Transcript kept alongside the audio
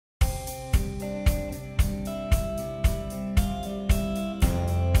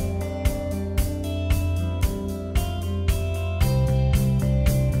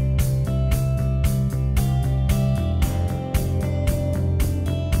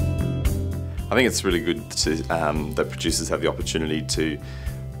I think it's really good that producers have the opportunity to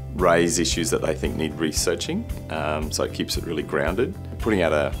raise issues that they think need researching, so it keeps it really grounded. Putting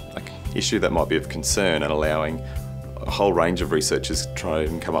out an issue that might be of concern and allowing a whole range of researchers to try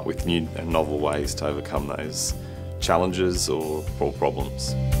and come up with new and novel ways to overcome those challenges or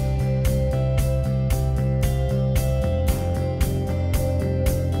problems.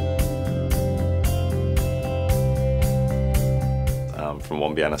 From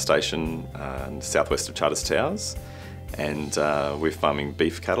Wombiana Station southwest of Charters Towers, and we're farming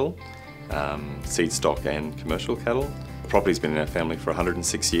beef cattle, seed stock and commercial cattle. The property's been in our family for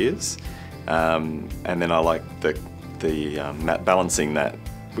 106 years, and then I like balancing that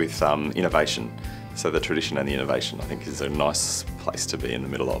with innovation. So the tradition and the innovation, I think, is a nice place to be in the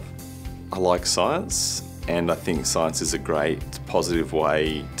middle of. I like science, and I think science is a great positive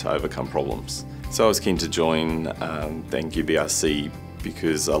way to overcome problems. So I was keen to join the NQBRC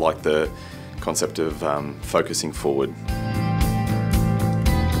because I like the concept of focusing forward.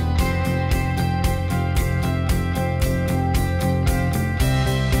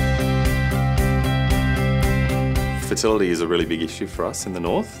 Fertility is a really big issue for us in the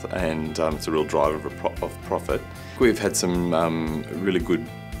north, and it's a real driver of profit. We've had some really good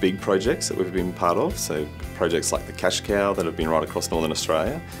big projects that we've been part of, so projects like the cash cow that have been right across Northern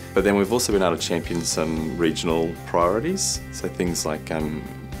Australia. But then we've also been able to champion some regional priorities, so things like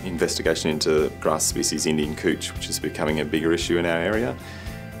investigation into grass species Indian couch, which is becoming a bigger issue in our area.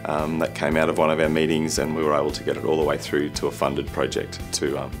 That came out of one of our meetings, and we were able to get it all the way through to a funded project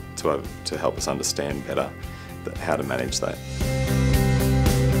to help us understand better how to manage that.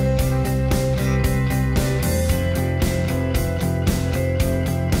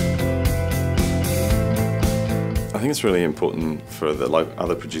 I think it's really important for the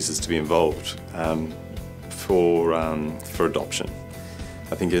other producers to be involved for adoption.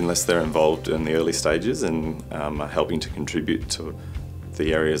 I think unless they're involved in the early stages and are helping to contribute to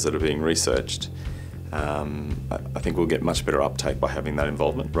the areas that are being researched, I think we'll get much better uptake by having that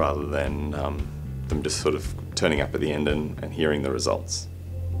involvement rather than them just sort of turning up at the end and hearing the results.